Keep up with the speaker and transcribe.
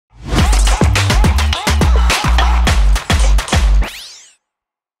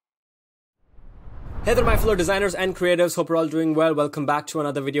Hey there my fellow designers and creatives, hope you're all doing well. Welcome back to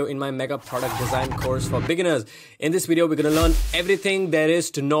another video in my mega product design course for beginners. In this video, we're going to learn everything there is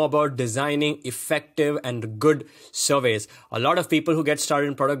to know about designing effective and good surveys. A lot of people who get started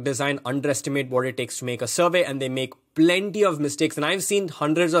in product design underestimate what it takes to make a survey, and they make plenty of mistakes. And I've seen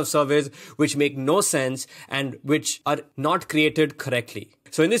hundreds of surveys which make no sense and which are not created correctly.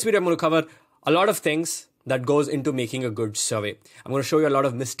 So in this video, I'm going to cover a lot of things that goes into making a good survey. I'm going to show you a lot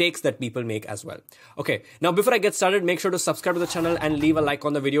of mistakes that people make as well. Okay, now before I get started, make sure to subscribe to the channel and leave a like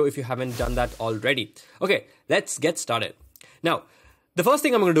on the video if you haven't done that already. Okay, let's get started. Now, the first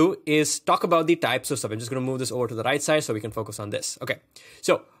thing I'm going to do is talk about the types of survey. I'm just going to move this over to the right side so we can focus on this. Okay,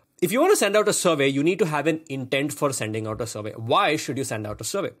 so if you want to send out a survey, you need to have an intent for sending out a survey. Why should you send out a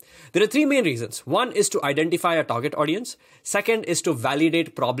survey? There are three main reasons. One is to identify a target audience. Second is to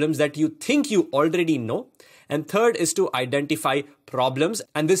validate problems that you think you already know. And third is to identify problems.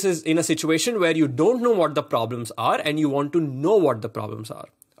 And this is in a situation where you don't know what the problems are and you want to know what the problems are.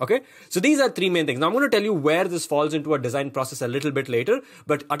 Okay, so these are three main things. Now I'm going to tell you where this falls into a design process a little bit later,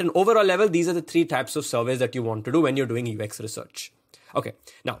 but at an overall level, these are the three types of surveys that you want to do when you're doing UX research. Okay,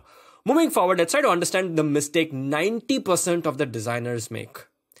 now moving forward, let's try to understand the mistake 90% of the designers make.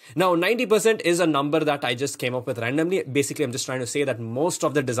 Now, 90% is a number that I just came up with randomly. Basically, I'm just trying to say that most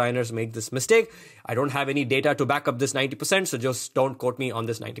of the designers make this mistake. I don't have any data to back up this 90%, so just don't quote me on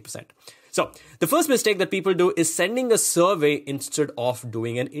this 90%. So the first mistake that people do is sending a survey instead of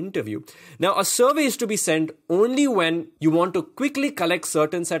doing an interview. Now, a survey is to be sent only when you want to quickly collect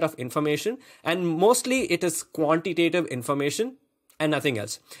certain set of information, and mostly it is quantitative information and nothing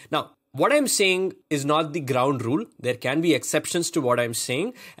else. Now, what I'm saying is not the ground rule. There can be exceptions to what I'm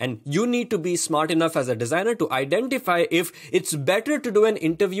saying, and you need to be smart enough as a designer to identify if it's better to do an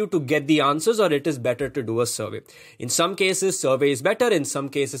interview to get the answers or it is better to do a survey. In some cases, survey is better. In some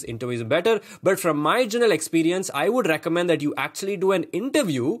cases, interview is better. But from my general experience, I would recommend that you actually do an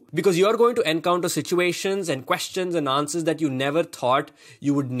interview because you're going to encounter situations and questions and answers that you never thought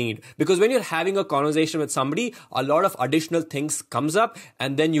you would need. Because when you're having a conversation with somebody, a lot of additional things comes up,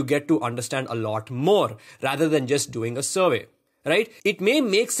 and then you get to understand a lot more rather than just doing a survey, right? It may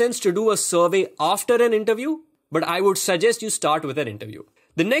make sense to do a survey after an interview, but I would suggest you start with an interview.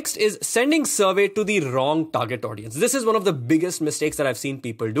 The next is sending survey to the wrong target audience. This is one of the biggest mistakes that I've seen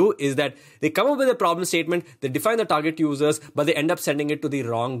people do, is that they come up with a problem statement, they define the target users, but they end up sending it to the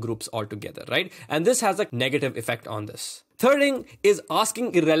wrong groups altogether, right? And this has a negative effect on this. Third thing is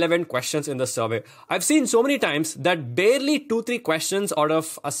asking irrelevant questions in the survey. I've seen so many times that barely 2-3 questions out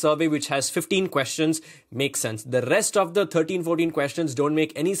of a survey which has 15 questions make sense. The rest of the 13-14 questions don't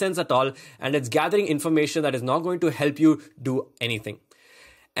make any sense at all, and it's gathering information that is not going to help you do anything.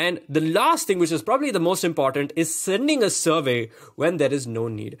 And the last thing, which is probably the most important, is sending a survey when there is no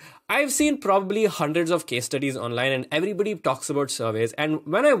need. I've seen probably hundreds of case studies online and everybody talks about surveys. And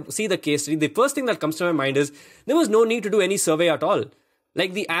when I see the case study, the first thing that comes to my mind is there was no need to do any survey at all.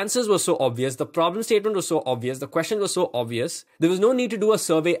 Like the answers were so obvious, the problem statement was so obvious, the question was so obvious. There was no need to do a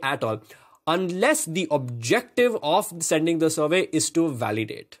survey at all, unless the objective of sending the survey is to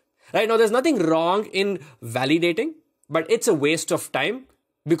validate. Right now, there's nothing wrong in validating, but it's a waste of time.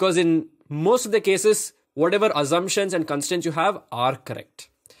 Because in most of the cases, whatever assumptions and constraints you have are correct.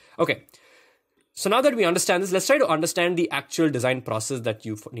 Okay, so now that we understand this, let's try to understand the actual design process that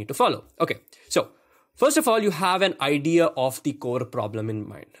you need to follow. Okay, so first of all, you have an idea of the core problem in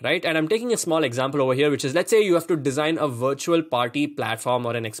mind, right? And I'm taking a small example over here, which is, let's say you have to design a virtual party platform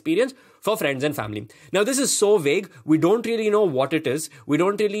or an experience for friends and family. Now, this is so vague. We don't really know what it is. We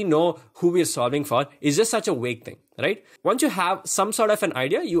don't really know who we are solving for. It's just such a vague thing, right? Once you have some sort of an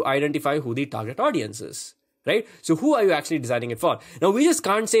idea, you identify who the target audience is, right? So who are you actually designing it for? Now, we just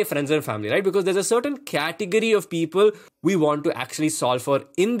can't say friends and family, right? Because there's a certain category of people we want to actually solve for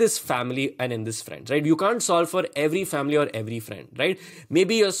in this family and in this friends, right? You can't solve for every family or every friend, right?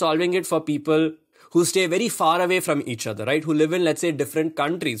 Maybe you're solving it for people who stay very far away from each other, right? Who live in, let's say, different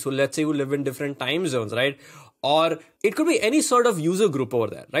countries, who live in different time zones, right? Or it could be any sort of user group over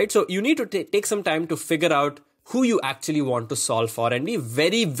there, right? So you need to take some time to figure out who you actually want to solve for and be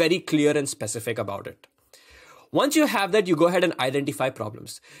very, very clear and specific about it. Once you have that, you go ahead and identify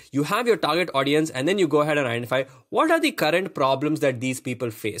problems. You have your target audience, and then you go ahead and identify what are the current problems that these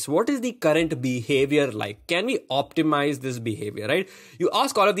people face. What is the current behavior like? Can we optimize this behavior, right? You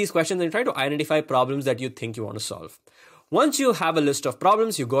ask all of these questions and try to identify problems that you think you want to solve. Once you have a list of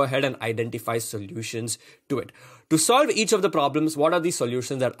problems, you go ahead and identify solutions to it. To solve each of the problems, what are the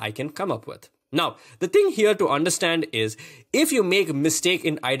solutions that I can come up with? Now, the thing here to understand is if you make a mistake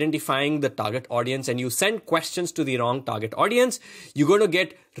in identifying the target audience and you send questions to the wrong target audience, you're going to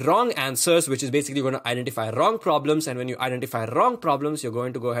get wrong answers, which is basically going to identify wrong problems. And when you identify wrong problems, you're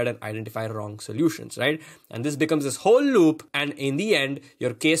going to go ahead and identify wrong solutions, right? And this becomes this whole loop. And in the end,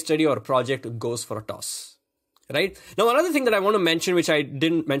 your case study or project goes for a toss. Right? Now, another thing that I want to mention, which I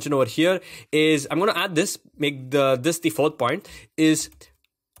didn't mention over here, is I'm going to add this, make this the fourth point, is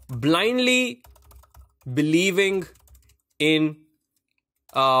blindly believing in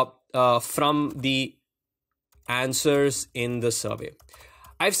from the answers in the survey.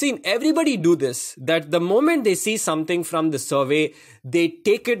 I've seen everybody do this, that the moment they see something from the survey, they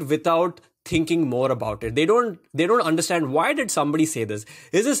take it without thinking more about it. They don't understand, why did somebody say this?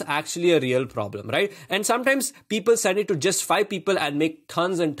 Is this actually a real problem, right? And sometimes people send it to just 5 people and make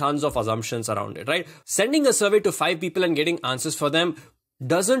tons and tons of assumptions around it, right? Sending a survey to 5 people and getting answers for them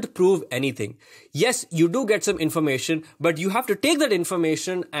doesn't prove anything. Yes, you do get some information, but you have to take that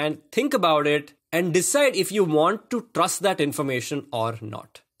information and think about it and decide if you want to trust that information or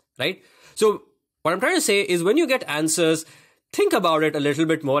not, right? So what I'm trying to say is when you get answers, think about it a little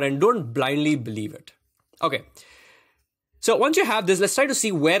bit more and don't blindly believe it. Okay. So once you have this, let's try to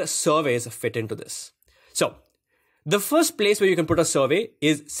see where surveys fit into this. So the first place where you can put a survey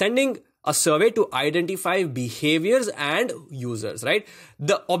is sending a survey to identify behaviors and users, right?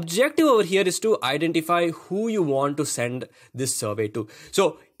 The objective over here is to identify who you want to send this survey to.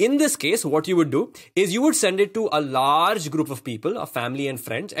 So in this case, what you would do is you would send it to a large group of people, a family and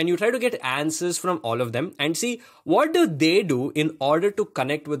friends, and you try to get answers from all of them and see what do they do in order to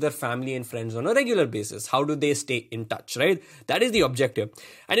connect with their family and friends on a regular basis. How do they stay in touch, right? That is the objective.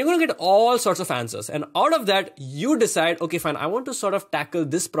 And you're going to get all sorts of answers. And out of that, you decide, okay, fine, I want to sort of tackle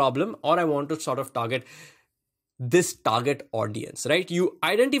this problem, or I want to sort of target this target audience, right? You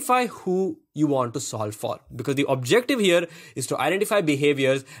identify who you want to solve for, because the objective here is to identify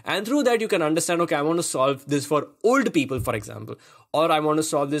behaviors, and through that you can understand, okay, I want to solve this for old people, for example, or I want to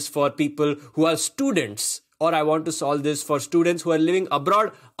solve this for people who are students, or I want to solve this for students who are living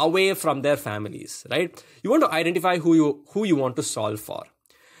abroad away from their families, right? You want to identify who you want to solve for.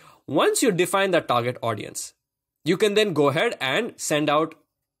 Once you define that target audience, you can then go ahead and send out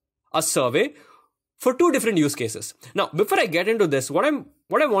a survey for 2 different use cases. Now, before I get into this, what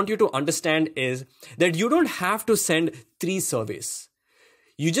I want you to understand is that you don't have to send 3 surveys.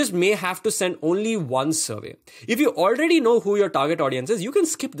 You just may have to send only 1 survey. If you already know who your target audience is, you can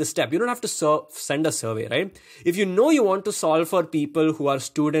skip this step. You don't have to send a survey, right? If you know you want to solve for people who are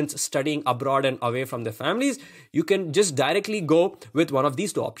students studying abroad and away from their families, you can just directly go with one of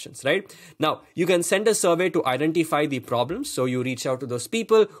these 2 options, right? Now, you can send a survey to identify the problems. So you reach out to those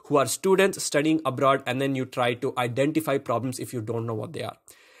people who are students studying abroad, and then you try to identify problems if you don't know what they are.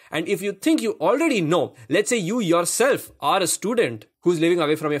 And if you think you already know, let's say you yourself are a student who's living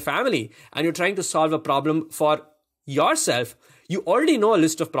away from your family and you're trying to solve a problem for yourself, you already know a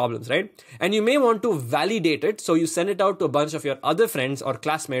list of problems, right? And you may want to validate it. So you send it out to a bunch of your other friends or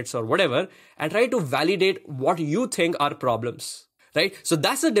classmates or whatever and try to validate what you think are problems. Right? So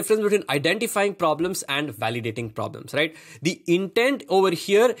that's the difference between identifying problems and validating problems, right? The intent over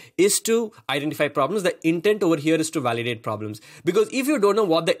here is to identify problems. The intent over here is to validate problems. Because if you don't know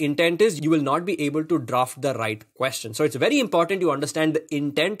what the intent is, you will not be able to draft the right question. So it's very important you understand the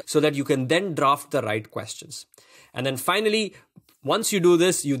intent so that you can then draft the right questions. And then finally, once you do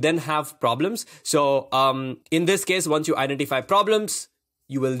this, you then have problems. So in this case, once you identify problems,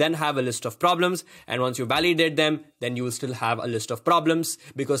 you will then have a list of problems, and once you validate them, then you will still have a list of problems,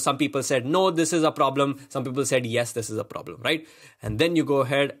 because some people said, no, this is a problem. Some people said, yes, this is a problem, right? And then you go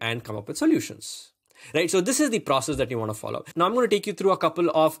ahead and come up with solutions, right? So this is the process that you want to follow. Now I'm going to take you through a couple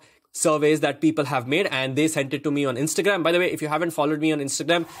of surveys that people have made, and they sent it to me on Instagram. By the way, if you haven't followed me on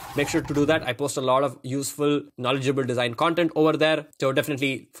Instagram, make sure to do that. I post a lot of useful, knowledgeable design content over there. So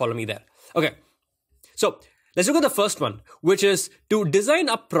definitely follow me there. Okay. So let's look at the first one, which is to design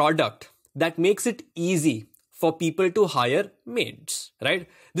a product that makes it easy for people to hire maids, right?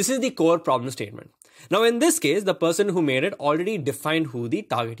 This is the core problem statement. Now, in this case, the person who made it already defined who the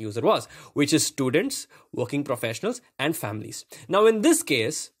target user was, which is students, working professionals, and families. Now, in this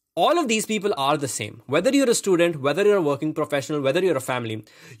case, all of these people are the same. Whether you're a student, whether you're a working professional, whether you're a family,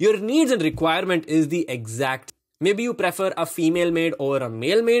 your needs and requirement is the exact. Maybe you prefer a female maid over a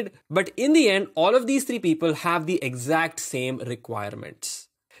male maid, but in the end, all of these 3 people have the exact same requirements.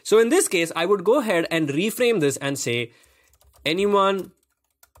 So in this case, I would go ahead and reframe this and say, anyone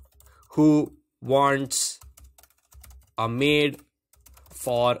who wants a maid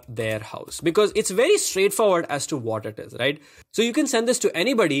for their house, because it's very straightforward as to what it is, right? So you can send this to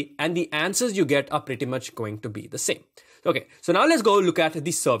anybody and the answers you get are pretty much going to be the same. Okay, so now let's go look at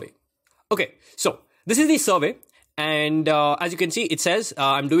the survey. Okay, so this is the survey. And as you can see, it says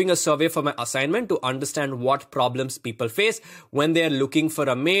I'm doing a survey for my assignment to understand what problems people face when they're looking for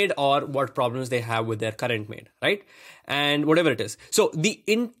a maid or what problems they have with their current maid, right? And whatever it is. So the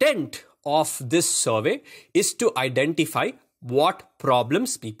intent of this survey is to identify what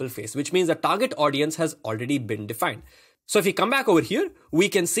problems people face, which means the target audience has already been defined. So if we come back over here, we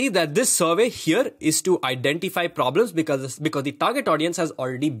can see that this survey here is to identify problems because the target audience has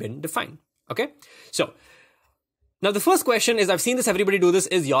already been defined. Okay, so now the first question is, I've seen this, everybody do this,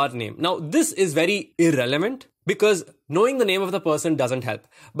 is your name. Now this is very irrelevant because knowing the name of the person doesn't help.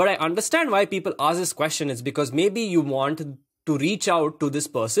 But I understand why people ask this question. It's because maybe you want to reach out to this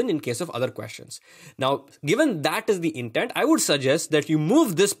person in case of other questions. Now, given that is the intent, I would suggest that you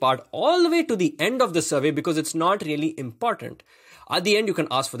move this part all the way to the end of the survey because it's not really important. At the end, you can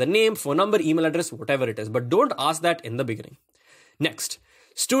ask for the name, phone number, email address, whatever it is, but don't ask that in the beginning. Next.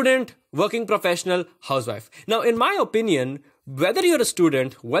 Student, working professional, housewife. Now, in my opinion, whether you're a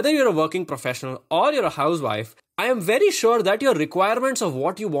student, whether you're a working professional, or you're a housewife, I am very sure that your requirements of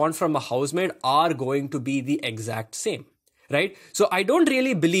what you want from a housemaid are going to be the exact same, right? So I don't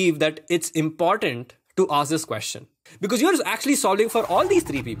really believe that it's important to ask this question because you're actually solving for all these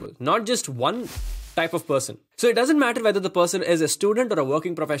three people, not just one type of person. So it doesn't matter whether the person is a student or a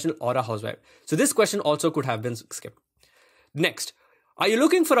working professional or a housewife. So this question also could have been skipped. Next. Are you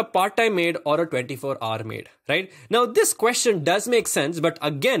looking for a part-time maid or a 24-hour maid, right? Now, this question does make sense, but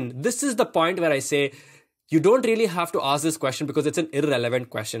again, this is the point where I say you don't really have to ask this question because it's an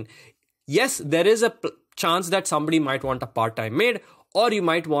irrelevant question. Yes, there is a chance that somebody might want a part-time maid or you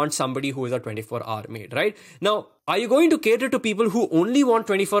might want somebody who is a 24-hour maid, right? Now, are you going to cater to people who only want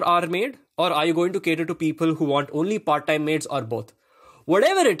 24-hour maid or are you going to cater to people who want only part-time maids or both?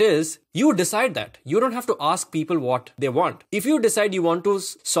 Whatever it is, you decide that. You don't have to ask people what they want. If you decide you want to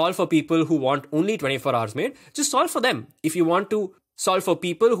solve for people who want only 24 hours maid, just solve for them. If you want to solve for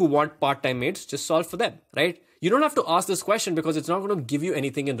people who want part-time maids, just solve for them, right? You don't have to ask this question because it's not going to give you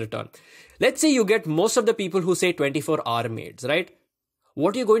anything in return. Let's say you get most of the people who say 24-hour maids, right?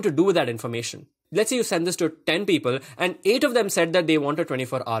 What are you going to do with that information? Let's say you send this to 10 people and 8 of them said that they want a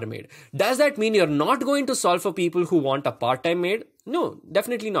 24-hour maid. Does that mean you're not going to solve for people who want a part-time maid? No,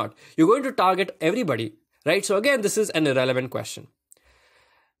 definitely not. You're going to target everybody, right? So again, this is an irrelevant question.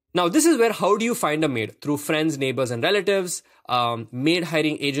 Now, this is where how do you find a maid? Through friends, neighbors, and relatives, maid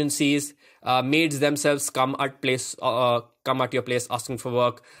hiring agencies, maids themselves come at your place asking for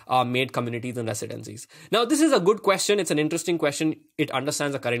work, maid communities and residencies. Now, this is a good question. It's an interesting question. It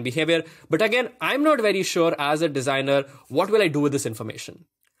understands the current behavior. But again, I'm not very sure as a designer, what will I do with this information?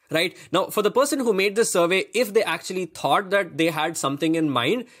 Right? Now, for the person who made this survey, if they actually thought that they had something in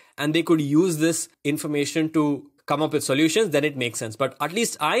mind and they could use this information to come up with solutions, then it makes sense. But at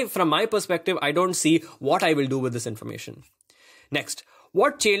least from my perspective, I don't see what I will do with this information. Next,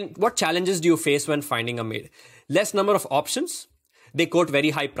 what challenges do you face when finding a maid? Less number of options. They quote very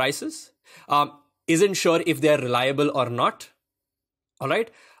high prices. Isn't sure if they're reliable or not. All right.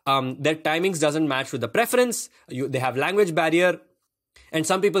 Their timings doesn't match with the preference. They have language barrier. And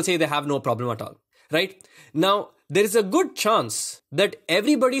some people say they have no problem at all. Right. Now, there is a good chance that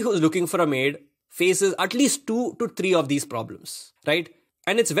everybody who's looking for a maid faces at least 2 to 3 of these problems, right?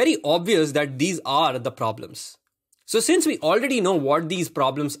 And it's very obvious that these are the problems. So since we already know what these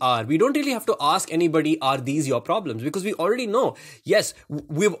problems are, we don't really have to ask anybody, are these your problems? Because we already know, yes,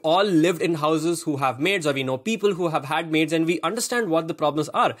 we've all lived in houses who have maids, or we know people who have had maids, and we understand what the problems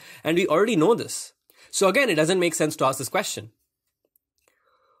are. And we already know this. So again, it doesn't make sense to ask this question.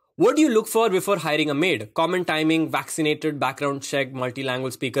 What do you look for before hiring a maid? Common timing, vaccinated, background check,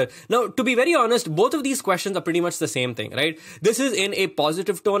 multilingual speaker. Now, to be very honest, both of these questions are pretty much the same thing, right? This is in a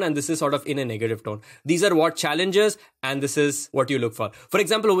positive tone and this is sort of in a negative tone. These are what challenges and this is what you look for. For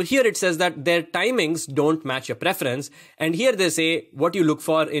example, over here it says that their timings don't match your preference. And here they say what you look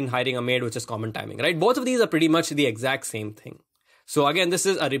for in hiring a maid, which is common timing, right? Both of these are pretty much the exact same thing. So again, this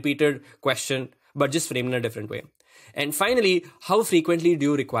is a repeated question, but just framed in a different way. And finally, how frequently do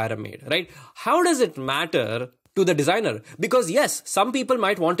you require a maid, right? How does it matter to the designer? Because yes, some people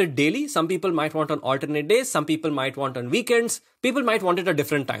might want it daily. Some people might want on alternate days. Some people might want on weekends. People might want it at a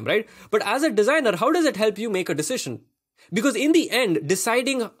different time, right? But as a designer, how does it help you make a decision? Because in the end,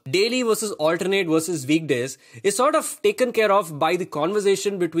 deciding daily versus alternate versus weekdays is sort of taken care of by the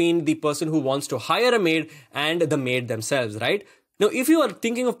conversation between the person who wants to hire a maid and the maid themselves, right? Now, if you are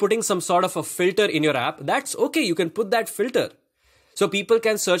thinking of putting some sort of a filter in your app, that's okay. You can put that filter. So people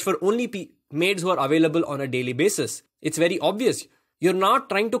can search for only maids who are available on a daily basis. It's very obvious. You're not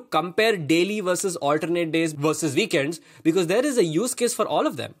trying to compare daily versus alternate days versus weekends because there is a use case for all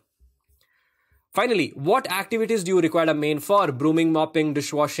of them. Finally, what activities do you require a maid for? Brooming, mopping,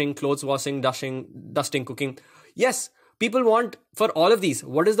 dishwashing, clothes washing, dusting, cooking. Yes, people want for all of these.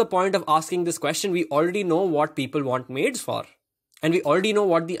 What is the point of asking this question? We already know what people want maids for. And we already know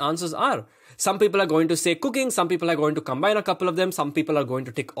what the answers are. Some people are going to say cooking. Some people are going to combine a couple of them. Some people are going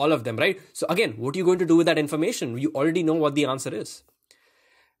to tick all of them, right? So again, what are you going to do with that information? You already know what the answer is.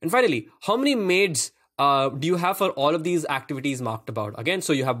 And finally, how many maids do you have for all of these activities marked about? Again,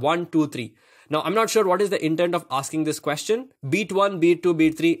 so you have 1, 2, 3. Now, I'm not sure what is the intent of asking this question. Beat 1, beat 2,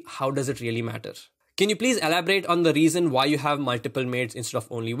 beat 3. How does it really matter? Can you please elaborate on the reason why you have multiple maids instead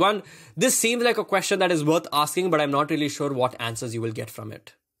of only one? This seems like a question that is worth asking, but I'm not really sure what answers you will get from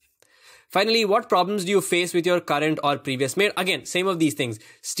it. Finally, what problems do you face with your current or previous maid? Again, same of these things.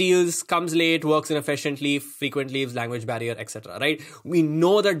 Steals, comes late, works inefficiently, frequent leaves, language barrier, etc. Right? We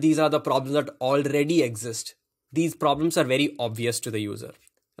know that these are the problems that already exist. These problems are very obvious to the user.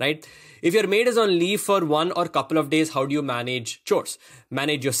 Right? If your maid is on leave for 1 or couple of days, how do you manage chores?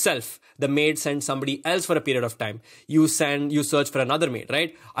 Manage yourself. The maid sends somebody else for a period of time. You search for another maid,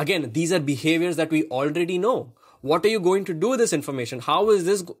 right? Again, these are behaviors that we already know. What are you going to do with this information? How is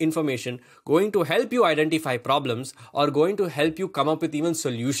this information going to help you identify problems or going to help you come up with even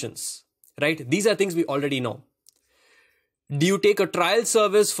solutions, right? These are things we already know. Do you take a trial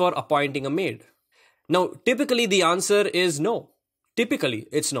service for appointing a maid? Now, typically the answer is no. Typically,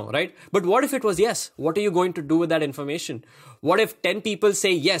 it's no, right? But what if it was yes? What are you going to do with that information? What if 10 people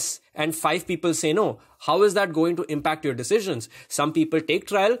say yes and 5 people say no? How is that going to impact your decisions? Some people take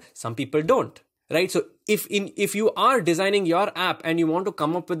trial, some people don't, right? So if you are designing your app and you want to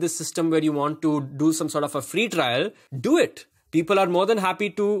come up with this system where you want to do some sort of a free trial, do it. People are more than happy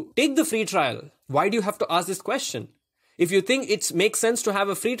to take the free trial. Why do you have to ask this question? If you think it makes sense to have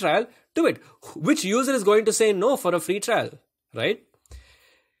a free trial, do it. Which user is going to say no for a free trial? Right?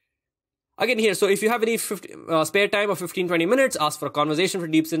 Again here, so if you have any spare time of 15-20 minutes, ask for a conversation for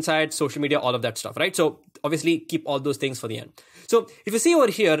deep insights, social media, all of that stuff, right? So obviously keep all those things for the end. So if you see over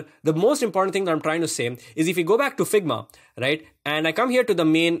here, the most important thing that I'm trying to say is if you go back to Figma, right? And I come here to the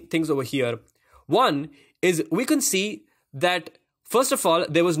main things over here. One is we can see that first of all,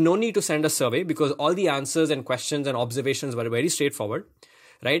 there was no need to send a survey because all the answers and questions and observations were very straightforward.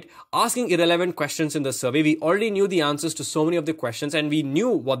 Right? Asking irrelevant questions in the survey, we already knew the answers to so many of the questions and we knew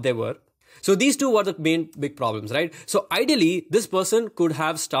what they were. So these two were the main big problems, right? So ideally, this person could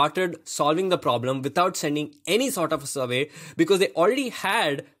have started solving the problem without sending any sort of a survey because they already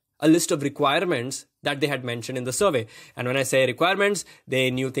had a list of requirements that they had mentioned in the survey. And when I say requirements, they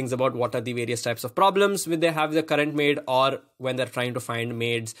knew things about what are the various types of problems when they have the current maid or when they're trying to find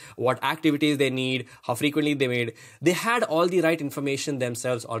maids, what activities they need, how frequently they maid. They had all the right information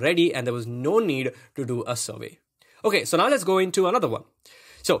themselves already and there was no need to do a survey. Okay, so now let's go into another one.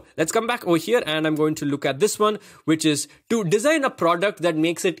 So let's come back over here and I'm going to look at this one, which is to design a product that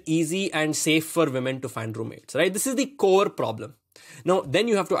makes it easy and safe for women to find roommates, right? This is the core problem. Now, then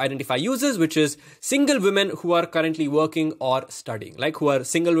you have to identify users, which is single women who are currently working or studying, like who are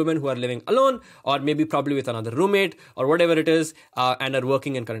single women who are living alone or maybe probably with another roommate or whatever it is and are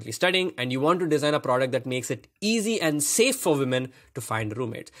working and currently studying. And you want to design a product that makes it easy and safe for women to find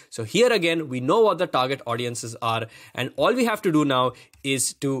roommates. So here again, we know what the target audiences are. And all we have to do now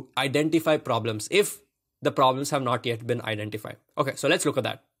is to identify problems if the problems have not yet been identified. Okay, so let's look at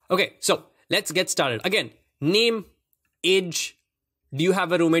that. Okay, so let's get started. Again, name, age. Do you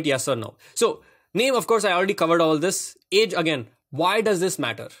have a roommate? Yes or no? So name, of course, I already covered all this. Age, again, why does this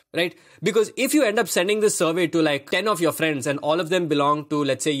matter, right? Because if you end up sending this survey to like 10 of your friends and all of them belong to,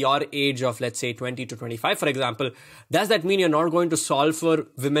 let's say, your age of, let's say, 20 to 25, for example, does that mean you're not going to solve for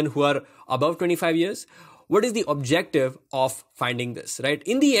women who are above 25 years? What is the objective of finding this, right?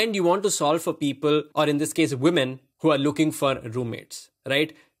 In the end, you want to solve for people, or in this case, women who are looking for roommates,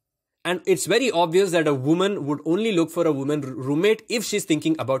 right? And it's very obvious that a woman would only look for a woman roommate if she's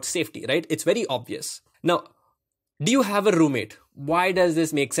thinking about safety, right? It's very obvious. Now, do you have a roommate? Why does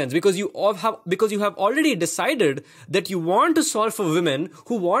this make sense? Because you have already decided that you want to solve for women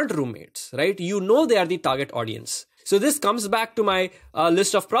who want roommates, right? You know they are the target audience. So this comes back to my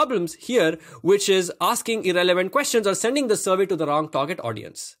list of problems here, which is asking irrelevant questions or sending the survey to the wrong target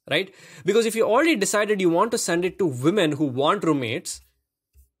audience, right? Because if you already decided you want to send it to women who want roommates,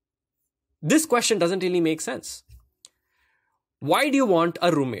 this question doesn't really make sense. Why do you want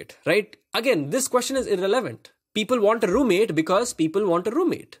a roommate, right? Again, this question is irrelevant. People want a roommate because people want a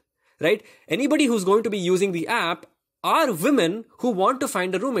roommate, right? Anybody who's going to be using the app are women who want to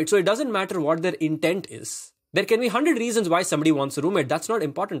find a roommate. So it doesn't matter what their intent is. There can be 100 reasons why somebody wants a roommate. That's not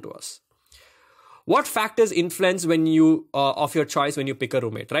important to us. What factors influence when you of your choice when you pick a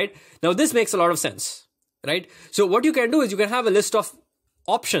roommate, right? Now this makes a lot of sense, right? So what you can do is you can have a list of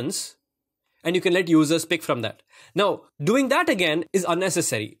options and you can let users pick from that. Now, doing that again is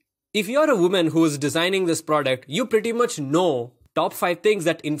unnecessary. If you're a woman who is designing this product, you pretty much know top 5 things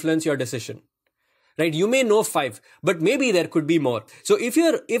that influence your decision, right? You may know 5, but maybe there could be more. So if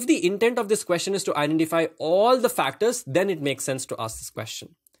the intent of this question is to identify all the factors, then it makes sense to ask this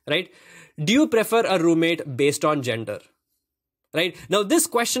question, right? Do you prefer a roommate based on gender? Right? Now, this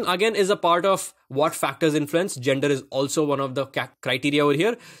question again is a part of what factors influence. Gender is also one of the criteria over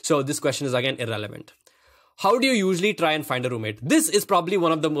here. So this question is again irrelevant. How do you usually try and find a roommate? This is probably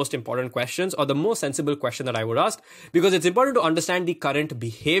one of the most important questions, or the most sensible question that I would ask, because it's important to understand the current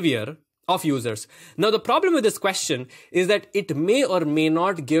behavior of users. Now, the problem with this question is that it may or may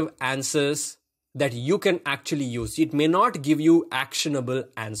not give answers that you can actually use. It may not give you actionable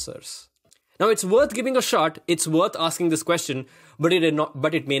answers. Now, it's worth giving a shot. It's worth asking this question, but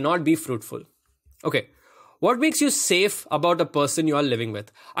it may not be fruitful. Okay. What makes you safe about a person you are living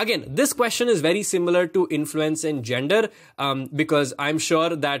with? Again, this question is very similar to influence and gender, because I'm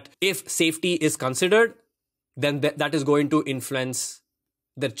sure that if safety is considered, then that is going to influence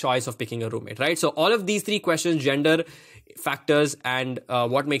the choice of picking a roommate, right? So all of these 3 questions, gender, factors, and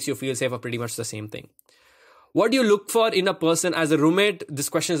what makes you feel safe, are pretty much the same thing. What do you look for in a person as a roommate? This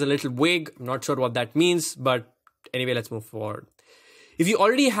question is a little vague. I'm not sure what that means, but anyway, let's move forward. If you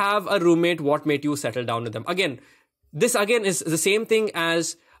already have a roommate, what made you settle down with them? Again, this again is the same thing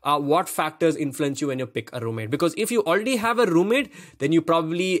as what factors influence you when you pick a roommate. Because if you already have a roommate, then you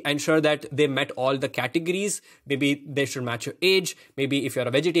probably ensure that they met all the categories. Maybe they should match your age. Maybe if you're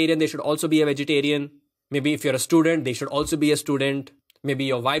a vegetarian, they should also be a vegetarian. Maybe if you're a student, they should also be a student. Maybe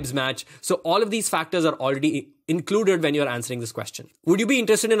your vibes match. So all of these factors are already included when you're answering this question. Would you be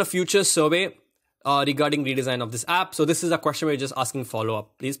interested in a future survey regarding redesign of this app? So this is a question where you're just asking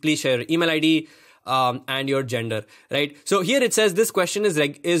follow-up. Please share your email ID and your gender, right? So here it says this question is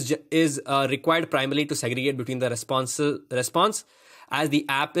required primarily to segregate between the response as the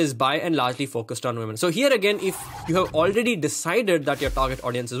app is by and largely focused on women. So here again, if you have already decided that your target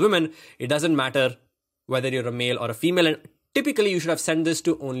audience is women, it doesn't matter whether you're a male or a female, and typically you should have sent this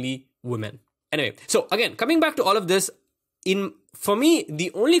to only women. Anyway, so again, coming back to all of this, for me,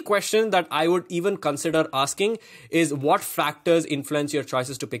 the only question that I would even consider asking is what factors influence your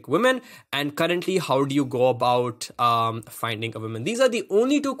choices to pick women, and currently, how do you go about finding a woman? These are the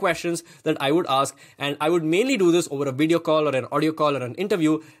only 2 questions that I would ask, and I would mainly do this over a video call or an audio call or an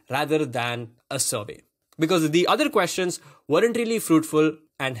interview rather than a survey, because the other questions weren't really fruitful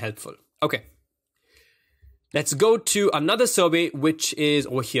and helpful. Okay, let's go to another survey, which is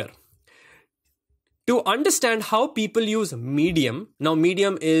over here. To understand how people use Medium. Now,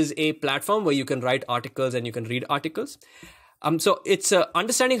 Medium is a platform where you can write articles and you can read articles. So it's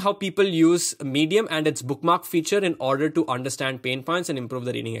understanding how people use Medium and its bookmark feature in order to understand pain points and improve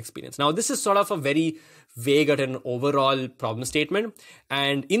the reading experience. Now, this is sort of a very vague at an overall problem statement.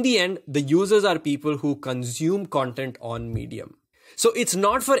 And in the end, the users are people who consume content on Medium. So it's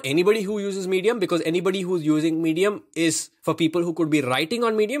not for anybody who uses Medium, because anybody who's using Medium is for people who could be writing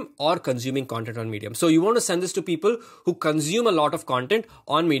on Medium or consuming content on Medium. So you want to send this to people who consume a lot of content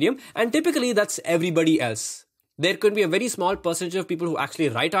on Medium, and typically that's everybody else. There could be a very small percentage of people who actually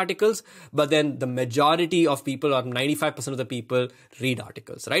write articles, but then the majority of people, or 95% of the people, read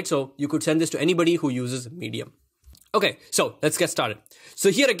articles, right? So you could send this to anybody who uses Medium. Okay, so let's get started.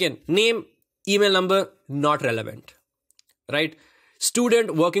 So here again, name, email number, not relevant, right?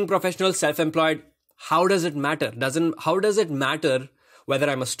 Student, working professional, self-employed, how does it matter? How does it matter whether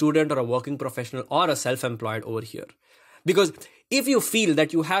I'm a student or a working professional or a self-employed over here? Because if you feel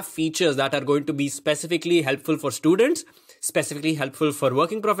that you have features that are going to be specifically helpful for students, specifically helpful for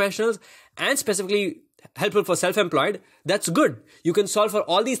working professionals, and specifically helpful for self-employed, that's good. You can solve for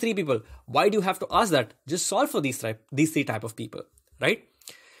all these 3 people. Why do you have to ask that? Just solve for these 3 type of people, right?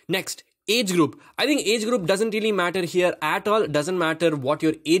 Next, age group. I think age group doesn't really matter here at all. It doesn't matter what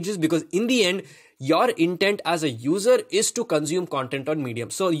your age is, because in the end, your intent as a user is to consume content on Medium.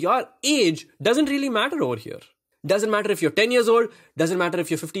 So your age doesn't really matter over here. Doesn't matter if you're 10 years old, doesn't matter if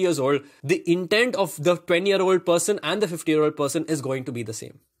you're 50 years old. The intent of the 20-year-old person and the 50-year-old person is going to be the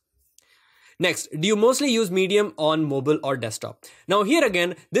same. Next, do you mostly use Medium on mobile or desktop? Now here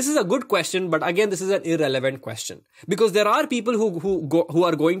again, this is a good question, but again, this is an irrelevant question, because there are people who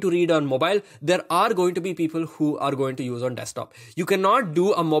are going to read on mobile. There are going to be people who are going to use on desktop. You cannot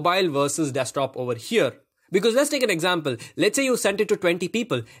do a mobile versus desktop over here, Because let's take an example. Let's say you sent it to 20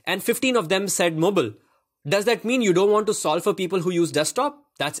 people and 15 of them said mobile. Does that mean you don't want to solve for people who use desktop?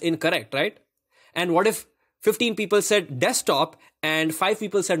 That's incorrect, right? And what if 15 people said desktop and 5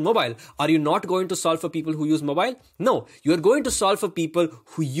 people said mobile? Are you not going to solve for people who use mobile? No, you're going to solve for people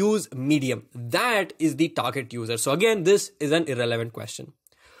who use medium. That is the target user. So again, this is an irrelevant question.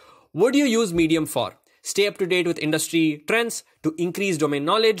 What do you use medium for? Stay up to date with industry trends, to increase domain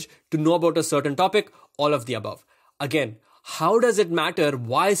knowledge, to know about a certain topic, all of the above. Again, how does it matter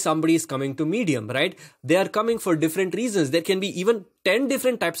why somebody is coming to medium, right? They are coming for different reasons. There can be even 10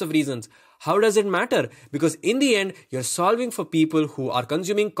 different types of reasons. How does it matter? Because in the end, you're solving for people who are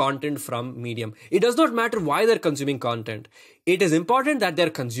consuming content from medium. It does not matter why they're consuming content. It is important that they're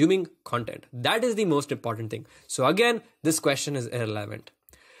consuming content. That is the most important thing. So again, this question is irrelevant.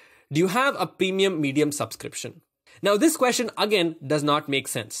 Do you have a premium medium subscription? Now this question again does not make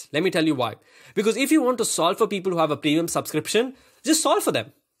sense. Let me tell you why. Because if you want to solve for people who have a premium subscription, just solve for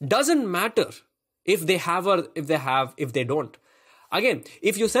them. Doesn't matter if they have or if they don't. Again,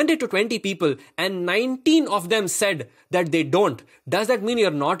 if you send it to 20 people and 19 of them said that they don't, does that mean you're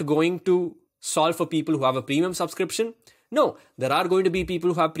not going to solve for people who have a premium subscription? No, there are going to be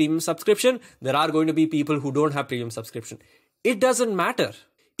people who have premium subscription. There are going to be people who don't have premium subscription. It doesn't matter.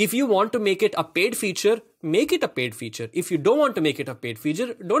 If you want to make it a paid feature, make it a paid feature. If you don't want to make it a paid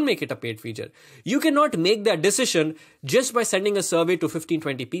feature, don't make it a paid feature. You cannot make that decision just by sending a survey to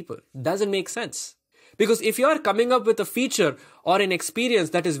 15-20 people. Doesn't make sense. Because if you are coming up with a feature or an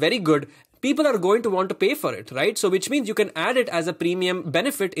experience that is very good, people are going to want to pay for it, right? So which means you can add it as a premium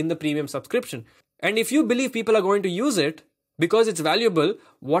benefit in the premium subscription. And if you believe people are going to use it because it's valuable,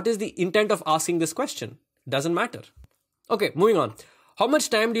 what is the intent of asking this question? Doesn't matter. Okay, moving on. How much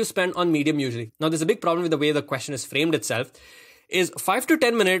time do you spend on medium usually? Now there's a big problem with the way the question is framed itself. Is 5 to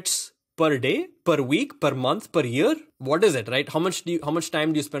 10 minutes per day, per week, per month, per year? What is it, right? How much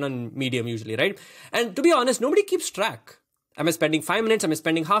time do you spend on medium usually, right? And to be honest, nobody keeps track. Am I spending 5 minutes? Am I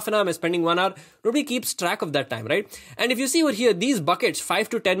spending half an hour? Am I spending 1 hour? Nobody keeps track of that time, right? And if you see over here, these buckets, 5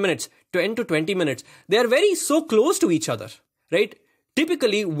 to 10 minutes, 10 to 20 minutes, they are very so close to each other, right?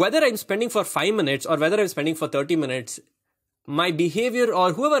 Typically, whether I'm spending for 5 minutes or whether I'm spending for 30 minutes, my behavior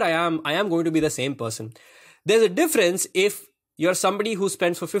or whoever I am going to be the same person. There's a difference if you're somebody who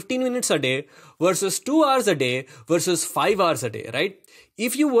spends for 15 minutes a day versus 2 hours a day versus 5 hours a day, right?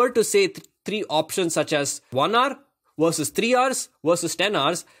 If you were to say three options such as 1 hour versus 3 hours versus 10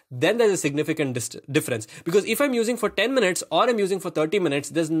 hours, then there's a significant difference. Because if I'm using for 10 minutes or I'm using for 30 minutes,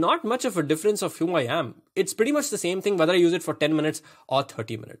 there's not much of a difference of who I am. It's pretty much the same thing whether I use it for 10 minutes or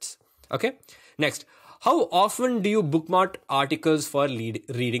 30 minutes. Okay? Next. How often do you bookmark articles for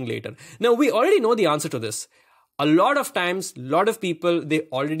reading later? Now, we already know the answer to this. A lot of times, a lot of people, they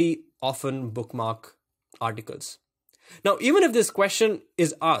already often bookmark articles. Now, even if this question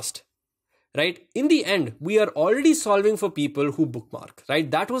is asked, right, in the end, we are already solving for people who bookmark,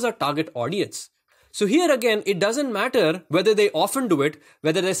 right? That was our target audience. So here again, it doesn't matter whether they often do it,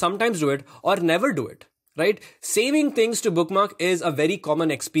 whether they sometimes do it, or never do it. Right? Saving things to bookmark is a very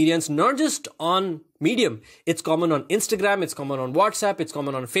common experience, not just on Medium. It's common on Instagram, it's common on WhatsApp, it's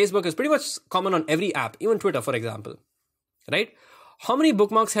common on Facebook, it's pretty much common on every app, even Twitter, for example. Right? How many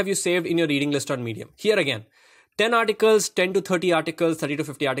bookmarks have you saved in your reading list on Medium? Here again, 10 articles, 10 to 30 articles, 30 to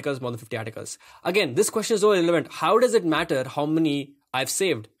 50 articles, more than 50 articles. Again, this question is so relevant. How does it matter how many I've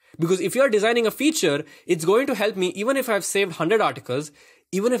saved? Because if you're designing a feature, it's going to help me even if I've saved 100 articles,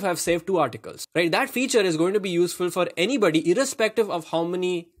 even if I've saved 2 articles, right? That feature is going to be useful for anybody irrespective of how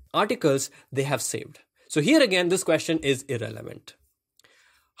many articles they have saved. So here again, this question is irrelevant.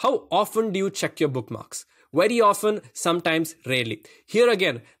 How often do you check your bookmarks? Very often, sometimes rarely. Here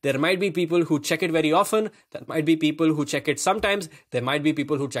again, there might be people who check it very often. There might be people who check it sometimes. There might be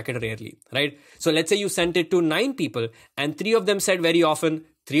people who check it rarely, right? So let's say you sent it to 9 people and 3 of them said very often,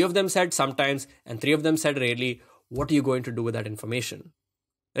 3 of them said sometimes, and 3 of them said rarely. What are you going to do with that information?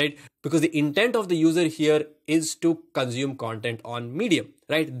 Right? Because the intent of the user here is to consume content on Medium,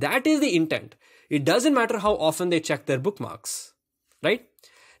 right? That is the intent. It doesn't matter how often they check their bookmarks, right?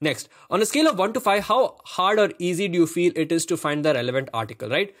 Next, on a scale of 1 to 5, how hard or easy do you feel it is to find the relevant article,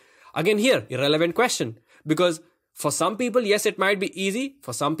 right? Again here, irrelevant question. Because for some people, yes, it might be easy.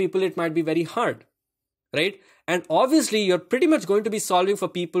 For some people, it might be very hard, right? And obviously, you're pretty much going to be solving for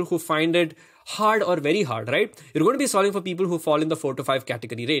people who find it hard or very hard, right? You're going to be solving for people who fall in the 4 to 5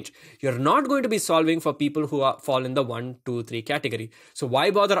 category range. You're not going to be solving for people who fall in the 1, 2, 3 category. So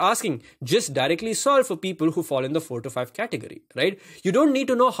why bother asking? Just directly solve for people who fall in the 4 to 5 category, right? You don't need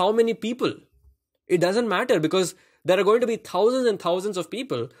to know how many people. It doesn't matter because there are going to be thousands and thousands of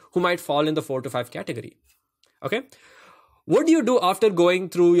people who might fall in the 4 to 5 category. Okay. What do you do after going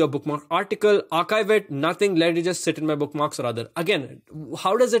through your bookmark article? Archive it, nothing, let it just sit in my bookmarks or other. Again,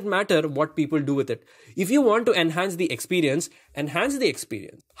 how does it matter what people do with it? If you want to enhance the experience, enhance the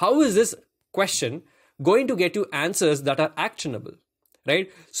experience. How is this question going to get you answers that are actionable,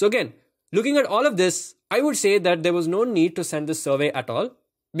 right? So again, looking at all of this, I would say that there was no need to send this survey at all,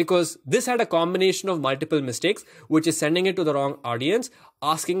 because this had a combination of multiple mistakes, which is sending it to the wrong audience,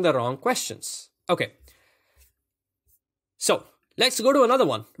 asking the wrong questions. Okay. So let's go to another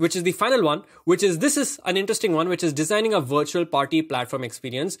one, which is the final one, which is, this is an interesting one, which is designing a virtual party platform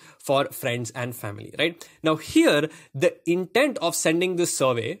experience for friends and family, right? Now here, the intent of sending this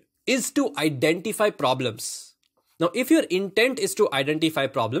survey is to identify problems. Now, if your intent is to identify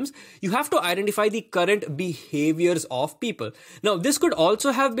problems, you have to identify the current behaviors of people. Now, this could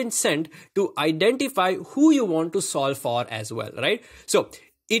also have been sent to identify who you want to solve for as well, right? So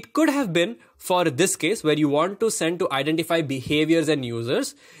it could have been for this case where you want to send to identify behaviors and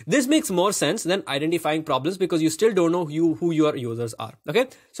users. This makes more sense than identifying problems because you still don't know who your users are. Okay,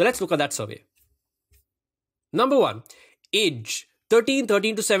 so let's look at that survey. Number one, age. 13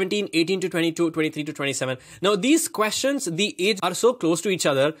 to 17, 18 to 22, 23 to 27. Now these questions, the age are so close to each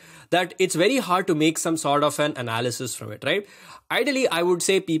other that it's very hard to make some sort of an analysis from it, right? Ideally, I would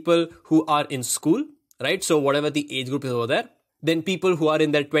say people who are in school, right? So whatever the age group is over there. Then people who are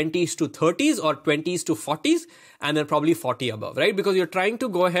in their 20s to 30s or 20s to 40s, and then probably 40 above, right? Because you're trying to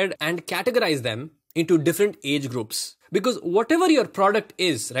go ahead and categorize them into different age groups. Because whatever your product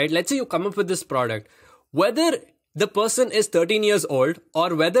is, right? Let's say you come up with this product, whether the person is 13 years old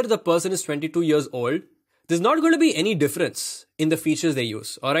or whether the person is 22 years old, there's not going to be any difference in the features they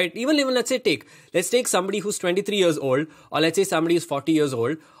use. All right. Even let's take somebody who's 23 years old, or let's say somebody who's 40 years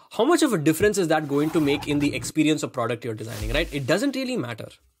old. How much of a difference is that going to make in the experience of product you're designing, right? It doesn't really matter.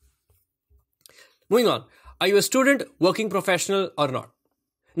 Moving on. Are you a student, working professional or not?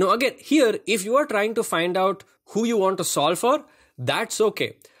 Now, again, here, if you are trying to find out who you want to solve for, that's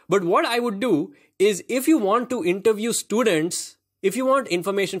okay. But what I would do is, if you want to interview students, if you want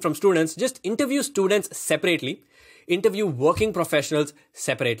information from students, just interview students separately, interview working professionals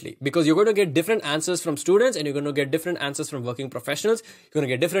separately, because you're going to get different answers from students and you're going to get different answers from working professionals. You're going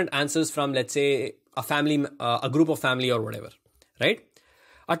to get different answers from, let's say, a group of family or whatever, right?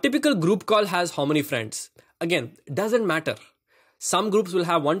 A typical group call has how many friends? Again, it doesn't matter. Some groups will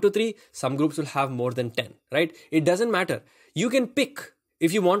have 1 to 3, some groups will have more than 10, right? It doesn't matter. You can pick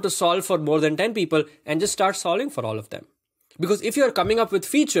if you want to solve for more than 10 people and just start solving for all of them. Because if you're coming up with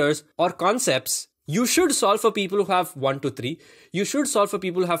features or concepts, you should solve for people who have 1 to 3. You should solve for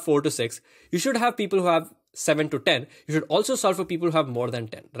people who have 4 to 6. You should have people who have 7 to 10. You should also solve for people who have more than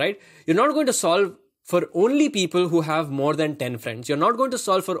 10, right? You're not going to solve for only people who have more than 10 friends. You're not going to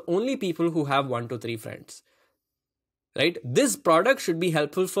solve for only people who have 1 to 3 friends, right? This product should be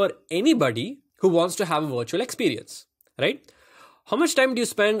helpful for anybody who wants to have a virtual experience, right? How much time do you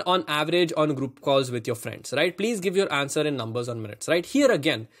spend on average on group calls with your friends, right? Please give your answer in numbers or minutes, right? Here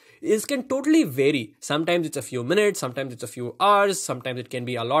again, this can totally vary. Sometimes it's a few minutes, sometimes it's a few hours, sometimes it can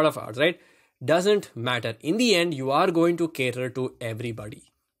be a lot of hours, right? Doesn't matter. In the end, you are going to cater to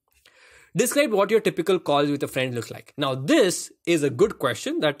everybody. Describe what your typical calls with a friend look like. Now, this is a good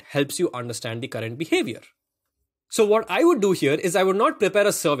question that helps you understand the current behavior. So what I would do here is I would not prepare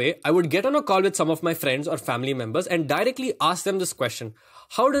a survey. I would get on a call with some of my friends or family members and directly ask them this question.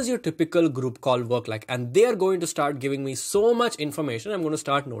 How does your typical group call work like? And they are going to start giving me so much information. I'm going to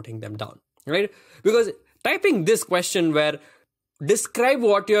start noting them down, right? Because typing this question where describe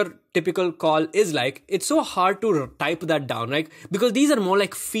what your typical call is like, it's so hard to type that down, right? Because these are more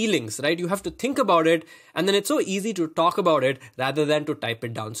like feelings, right? You have to think about it, and then it's so easy to talk about it rather than to type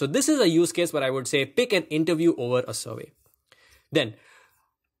it down. So this is a use case where I would say pick an interview over a survey. Then,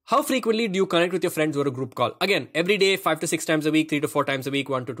 how frequently do you connect with your friends over a group call? Again, every day, 5 to 6 times a week, 3 to 4 times a week,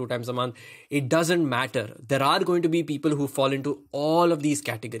 1 to 2 times a month. It doesn't matter. There are going to be people who fall into all of these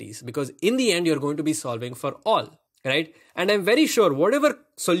categories, because in the end, you're going to be solving for all. Right? And I'm very sure whatever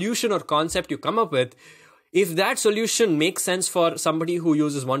solution or concept you come up with, if that solution makes sense for somebody who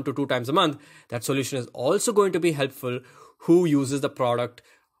uses 1 to 2 times a month, that solution is also going to be helpful who uses the product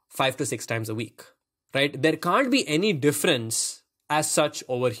 5 to 6 times a week, right? There can't be any difference as such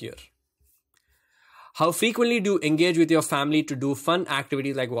over here. How frequently do you engage with your family to do fun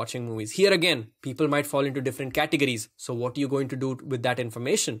activities like watching movies? Here again, people might fall into different categories. So what are you going to do with that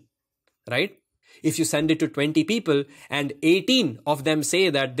information, right? If you send it to 20 people and 18 of them say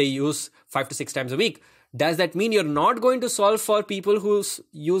that they use 5 to 6 times a week, does that mean you're not going to solve for people who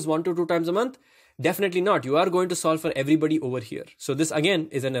use 1 to 2 times a month? Definitely not. You are going to solve for everybody over here. So this again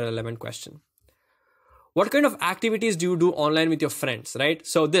is an irrelevant question. What kind of activities do you do online with your friends, right?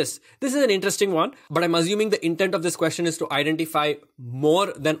 So this is an interesting one, but I'm assuming the intent of this question is to identify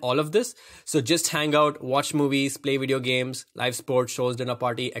more than all of this. So just hang out, watch movies, play video games, live sports shows, dinner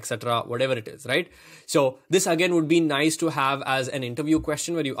party, etc., whatever it is, right? So this again would be nice to have as an interview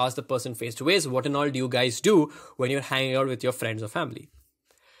question where you ask the person face to face, what and all do you guys do when you're hanging out with your friends or family?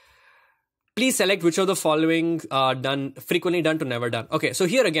 Please select which of the following frequently done to never done. Okay, so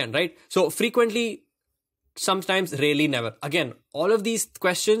here again, right? So frequently, sometimes, rarely, never. Again, all of these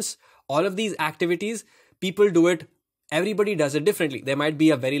questions, all of these activities, people do it. Everybody does it differently. There might be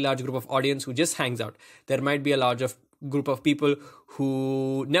a very large group of audience who just hangs out. There might be a large group of people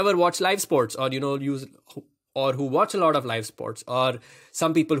who never watch live sports, or who watch a lot of live sports, or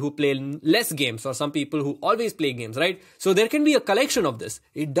some people who play less games, or some people who always play games, right? So there can be a collection of this.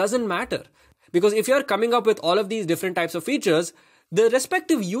 It doesn't matter, because if you're coming up with all of these different types of features, the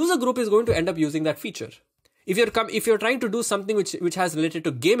respective user group is going to end up using that feature. If you're trying to do something which has related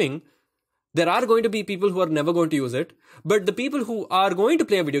to gaming, there are going to be people who are never going to use it, but the people who are going to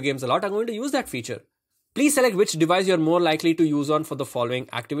play video games a lot are going to use that feature. Please select which device you're more likely to use on for the following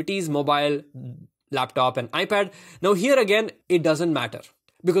activities: mobile, laptop, and iPad. Now here again, it doesn't matter,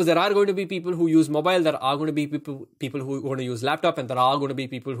 because there are going to be people who use mobile, there are going to be people who want to use laptop, and there are going to be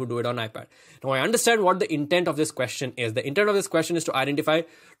people who do it on iPad. Now I understand what the intent of this question is. The intent of this question is to identify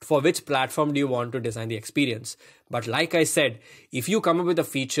for which platform do you want to design the experience. But like I said, if you come up with a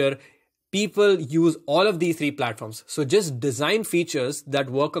feature, people use all of these three platforms. So just design features that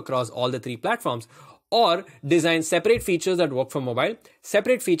work across all the three platforms, or design separate features that work for mobile,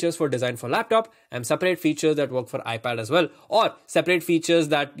 separate features for design for laptop, and separate features that work for iPad as well, or separate features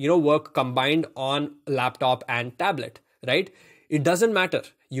that work combined on laptop and tablet, right? It doesn't matter.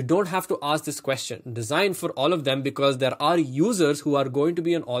 You don't have to ask this question. Design for all of them, because there are users who are going to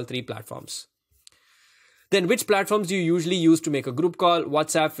be on all three platforms. Then which platforms do you usually use to make a group call?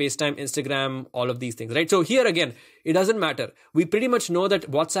 WhatsApp, FaceTime, Instagram, all of these things, right? So here again, it doesn't matter. We pretty much know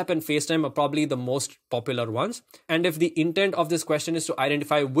that WhatsApp and FaceTime are probably the most popular ones. And if the intent of this question is to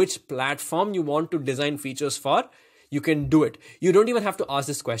identify which platform you want to design features for, you can do it. You don't even have to ask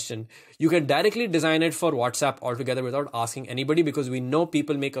this question. You can directly design it for WhatsApp altogether without asking anybody, because we know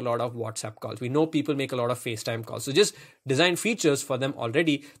people make a lot of WhatsApp calls. We know people make a lot of FaceTime calls. So just design features for them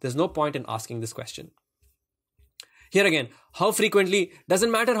already. There's no point in asking this question. Here again, how frequently? Doesn't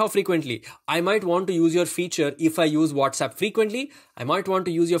matter how frequently. I might want to use your feature if I use WhatsApp frequently. I might want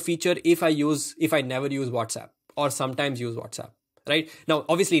to use your feature if I never use WhatsApp, or sometimes use WhatsApp, right? Now,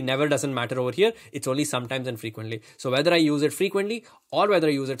 obviously never doesn't matter over here. It's only sometimes and frequently. So whether I use it frequently or whether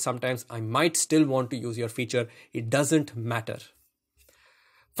I use it sometimes, I might still want to use your feature. It doesn't matter.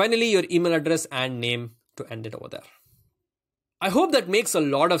 Finally, your email address and name to end it over there. I hope that makes a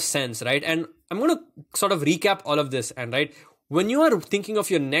lot of sense, right? And I'm going to sort of recap all of this. And right, when you are thinking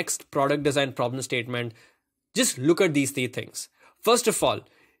of your next product design problem statement, just look at these three things. First of all,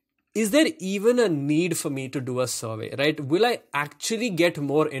 is there even a need for me to do a survey, right? Will I actually get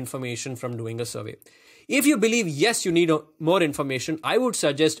more information from doing a survey? If you believe, yes, you need more information, I would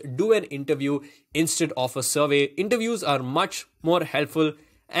suggest do an interview instead of a survey. Interviews are much more helpful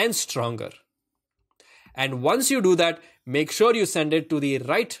and stronger. And once you do that, make sure you send it to the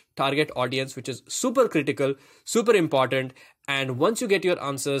right target audience, which is super critical, super important. And once you get your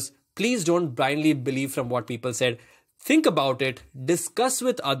answers, please don't blindly believe from what people said. Think about it, discuss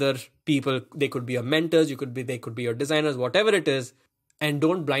with other people. They could be your mentors, they could be your designers, whatever it is, and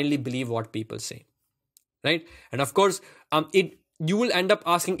don't blindly believe what people say, right? And of course, you will end up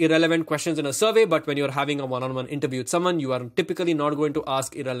asking irrelevant questions in a survey, but when you're having a one-on-one interview with someone, you are typically not going to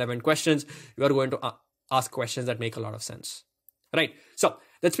ask irrelevant questions. You are going to ask questions that make a lot of sense, right? So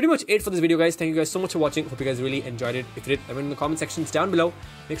that's pretty much it for this video, guys. Thank you guys so much for watching. Hope you guys really enjoyed it. If you did, let me know in the comment sections down below.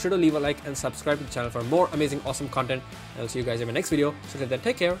 Make sure to leave a like and subscribe to the channel for more amazing, awesome content. And I'll see you guys in my next video. So till then,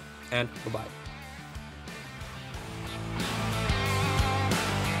 take care and bye-bye.